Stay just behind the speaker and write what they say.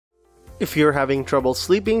If you're having trouble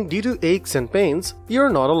sleeping due to aches and pains,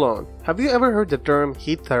 you're not alone. Have you ever heard the term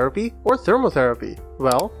heat therapy or thermotherapy?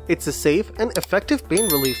 Well, it's a safe and effective pain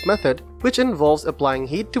relief method which involves applying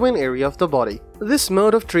heat to an area of the body. This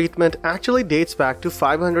mode of treatment actually dates back to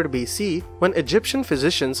 500 BC when Egyptian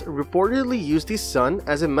physicians reportedly used the sun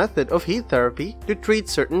as a method of heat therapy to treat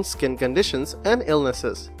certain skin conditions and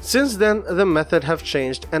illnesses. Since then, the method have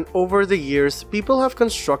changed, and over the years, people have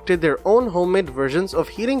constructed their own homemade versions of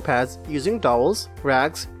heating pads using towels,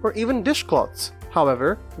 rags, or even dishcloths.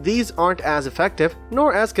 However, these aren't as effective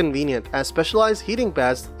nor as convenient as specialized heating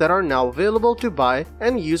pads that are now available to buy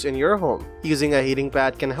and use in your home. Using a heating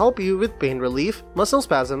pad can help you with pain relief, muscle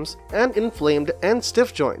spasms, and inflamed and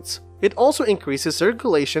stiff joints. It also increases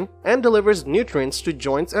circulation and delivers nutrients to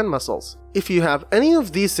joints and muscles. If you have any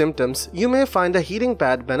of these symptoms, you may find a heating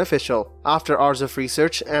pad beneficial. After hours of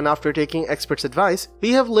research and after taking experts' advice,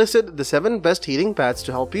 we have listed the 7 best heating pads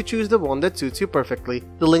to help you choose the one that suits you perfectly.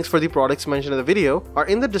 The links for the products mentioned in the video are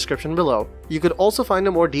in the description below. You could also find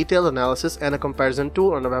a more detailed analysis and a comparison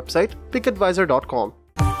tool on our website, pickadvisor.com.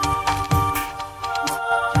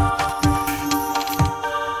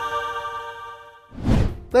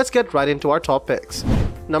 Let's get right into our top picks.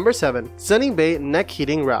 Number 7. Sunny Bay Neck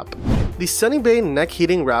Heating Wrap. The Sunny Bay Neck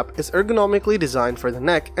Heating Wrap is ergonomically designed for the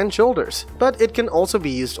neck and shoulders, but it can also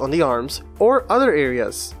be used on the arms or other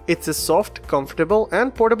areas. It's a soft, comfortable,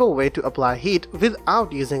 and portable way to apply heat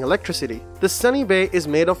without using electricity. The Sunny Bay is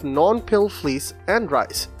made of non-pill fleece and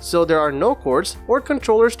rice, so there are no cords or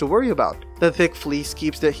controllers to worry about. The thick fleece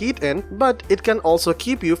keeps the heat in, but it can also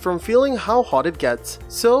keep you from feeling how hot it gets,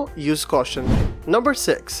 so use caution. Number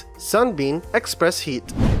 6. Sunbeam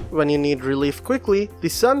XpressHeat. When you need relief quickly, the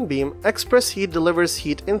Sunbeam XpressHeat delivers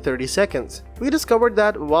heat in 30 seconds. We discovered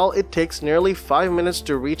that while it takes nearly 5 minutes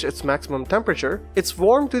to reach its maximum temperature, it's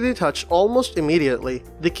warm to the touch almost immediately.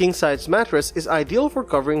 The king-size mattress is ideal for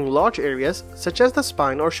covering large areas such as the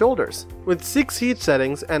spine or shoulders. With 6 heat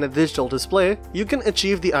settings and a digital display, you can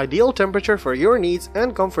achieve the ideal temperature for your needs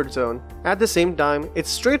and comfort zone. At the same time, it's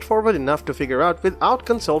straightforward enough to figure out without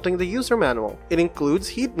consulting the user manual. It includes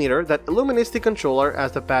heat meter that illuminates the controller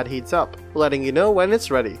as the pad heats up, letting you know when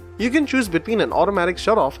it's ready. You can choose between an automatic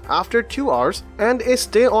shutoff after 2 hours and a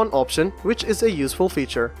stay-on option, which is a useful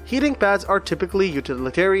feature. Heating pads are typically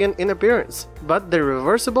utilitarian in appearance, but the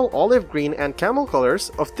reversible olive green and camel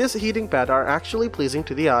colors of this heating pad are actually pleasing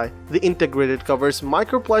to the eye. The integrated cover's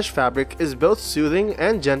microplush fabric is both soothing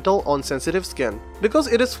and gentle on sensitive skin. Because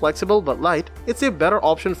it is flexible but light, it's a better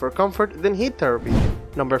option for comfort than heat therapy.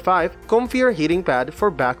 Number 5. Comfier Heating Pad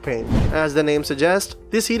for Back Pain. As the name suggests,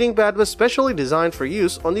 this heating pad was specially designed for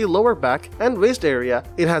use on the lower back and waist area.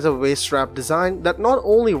 It has a waist strap design that not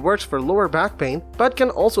only works for lower back pain, but can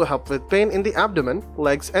also help with pain in the abdomen,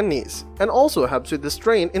 legs, and knees, and also helps with the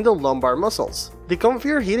strain in the lumbar muscles. The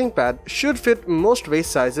Comfier heating pad should fit most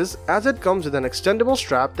waist sizes, as it comes with an extendable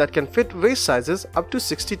strap that can fit waist sizes up to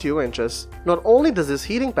 62 inches. Not only does this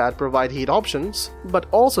heating pad provide heat options, but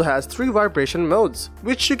also has 3 vibration modes,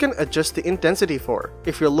 which you can adjust the intensity for.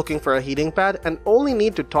 If you're looking for a heating pad and only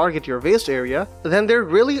need to target your waist area, then there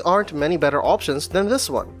really aren't many better options than this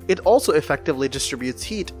one. It also effectively distributes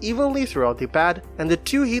heat evenly throughout the pad, and the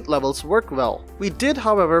 2 heat levels work well. We did,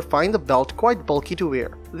 however, find the belt quite bulky to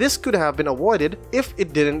wear. This could have been avoided if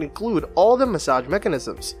it didn't include all the massage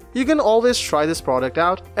mechanisms. You can always try this product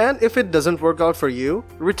out, and if it doesn't work out for you,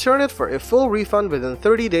 return it for a full refund within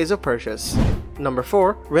 30 days of purchase. Number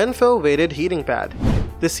 4. RENPHO Weighted Heating Pad.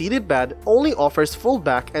 This heated pad only offers full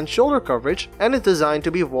back and shoulder coverage and is designed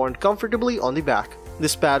to be worn comfortably on the back.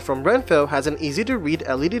 This pad from RENPHO has an easy-to-read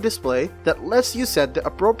LED display that lets you set the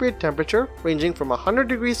appropriate temperature ranging from 100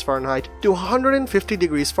 degrees Fahrenheit to 150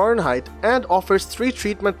 degrees Fahrenheit and offers 3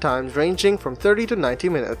 treatment times ranging from 30 to 90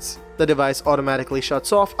 minutes. The device automatically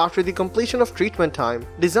shuts off after the completion of treatment time.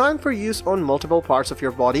 Designed for use on multiple parts of your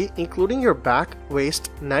body, including your back, waist,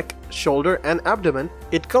 neck, shoulder, and abdomen,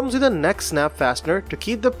 it comes with a neck snap fastener to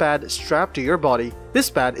keep the pad strapped to your body. This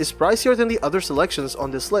pad is pricier than the other selections on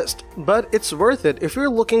this list, but it's worth it if you're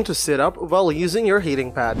looking to sit up while using your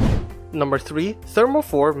heating pad. Number 3.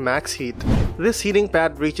 Thermophore MaxHeat. This heating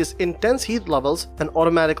pad reaches intense heat levels and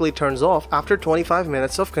automatically turns off after 25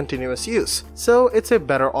 minutes of continuous use, so it's a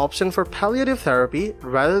better option for palliative therapy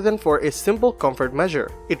rather than for a simple comfort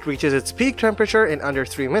measure. It reaches its peak temperature in under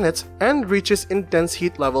 3 minutes and reaches intense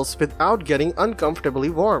heat levels without getting uncomfortably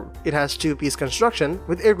warm. It has 2-piece construction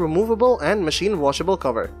with a removable and machine washable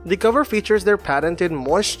cover. The cover features their patented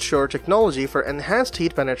moisture technology for enhanced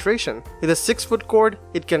heat penetration. With a 6-foot cord,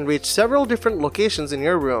 it can reach several different locations in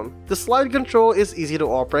your room. The slide control is easy to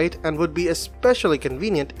operate and would be especially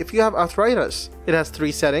convenient if you have arthritis. It has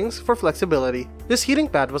 3 settings for flexibility. This heating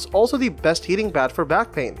pad was also the best heating pad for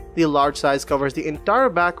back pain. The large size covers the entire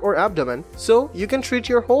back or abdomen, so you can treat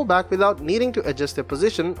your whole back without needing to adjust the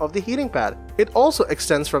position of the heating pad. It also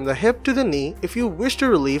extends from the hip to the knee if you wish to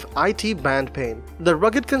relieve IT band pain. The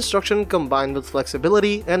rugged construction combined with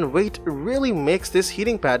flexibility and weight really makes this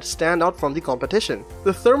heating pad stand out from the competition.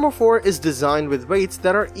 The Thermophore is designed with weights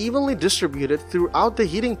that are evenly distributed throughout the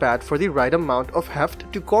heating pad for the right amount of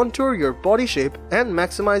heft to contour your body shape and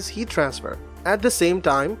maximize heat transfer. At the same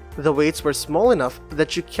time, the weights were small enough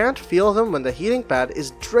that you can't feel them when the heating pad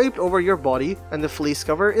is draped over your body and the fleece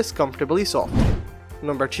cover is comfortably soft.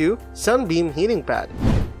 Number 2. Sunbeam Heating Pad.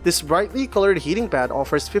 This brightly colored heating pad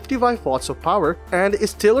offers 55 watts of power and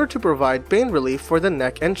is tailored to provide pain relief for the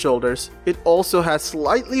neck and shoulders. It also has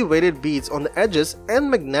slightly weighted beads on the edges and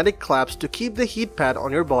magnetic clamps to keep the heat pad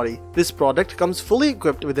on your body. This product comes fully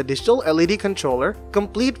equipped with a digital LED controller,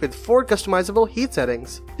 complete with 4 customizable heat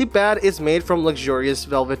settings. The pad is made from luxurious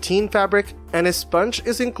velveteen fabric, and a sponge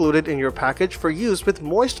is included in your package for use with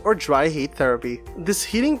moist or dry heat therapy. This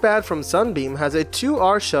heating pad from Sunbeam has a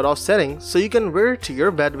 2-hour shut-off setting so you can wear it to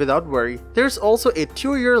your bed without worry. There's also a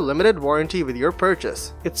 2-year limited warranty with your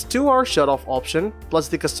purchase. Its 2-hour shut-off option plus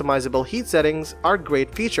the customizable heat settings are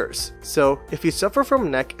great features. So if you suffer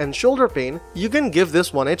from neck and shoulder pain, you can give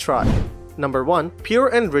this one a try. Number 1. Pure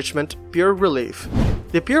Enrichment PureRelief.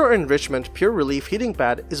 The Pure Enrichment PureRelief heating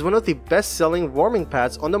pad is one of the best-selling warming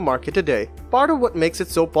pads on the market today. Part of what makes it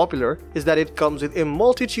so popular is that it comes with a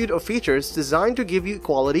multitude of features designed to give you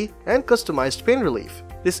quality and customized pain relief.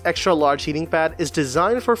 This extra-large heating pad is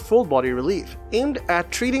designed for full-body relief, aimed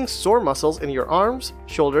at treating sore muscles in your arms,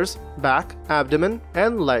 shoulders, back, abdomen,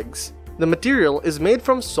 and legs. The material is made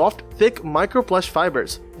from soft, thick microplush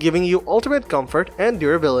fibers, giving you ultimate comfort and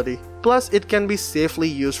durability. Plus, it can be safely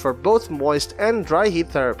used for both moist and dry heat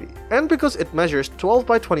therapy. And because it measures 12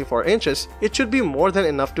 by 24 inches, it should be more than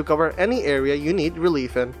enough to cover any area you need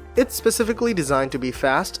relief in. It's specifically designed to be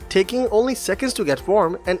fast, taking only seconds to get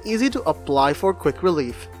warm and easy to apply for quick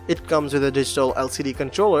relief. It comes with a digital LCD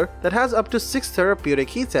controller that has up to 6 therapeutic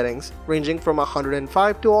heat settings, ranging from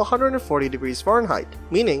 105 to 140 degrees Fahrenheit,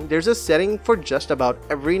 meaning there's a setting for just about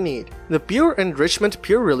every need. The Pure Enrichment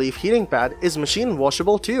PureRelief heating pad is machine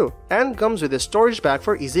washable too, and comes with a storage bag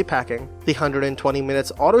for easy packing. The 120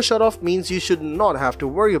 minutes auto shut-off means you should not have to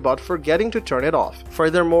worry about forgetting to turn it off.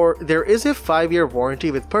 Furthermore, there is a 5-year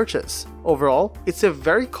warranty with purchase. Overall, it's a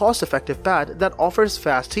very cost-effective pad that offers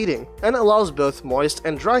fast heating and allows both moist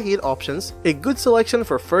and dry heat options, a good selection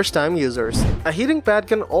for first-time users. A heating pad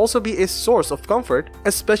can also be a source of comfort,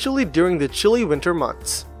 especially during the chilly winter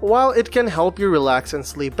months. While it can help you relax and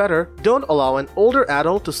sleep better, don't allow an older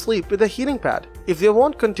adult to sleep with a heating pad. If they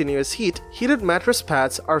want continuous heat, heated mattress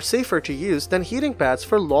pads are safer to use than heating pads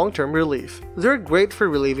for long-term relief. They're great for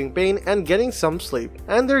relieving pain and getting some sleep,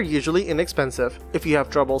 and they're usually inexpensive. If you have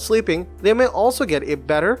trouble sleeping, they may also get a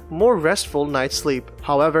better, more restful night's sleep.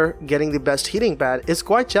 However, getting the best heating pad is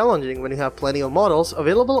quite challenging when you have plenty of models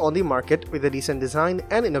available on the market with a decent design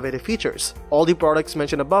and innovative features. All the products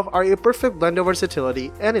mentioned above are a perfect blend of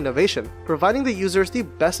versatility and innovation, providing the users the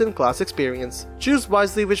best-in-class experience. Choose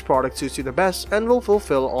wisely which product suits you the best and will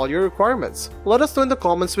fulfill all your requirements. Let us know in the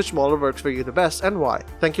comments which model works for you the best and why.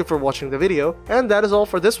 Thank you for watching the video, and that is all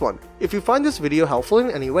for this one. If you find this video helpful in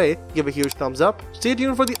any way, give a huge thumbs up, stay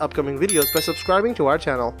tuned for the upcoming videos by subscribing to our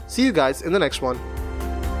channel. See you guys in the next one.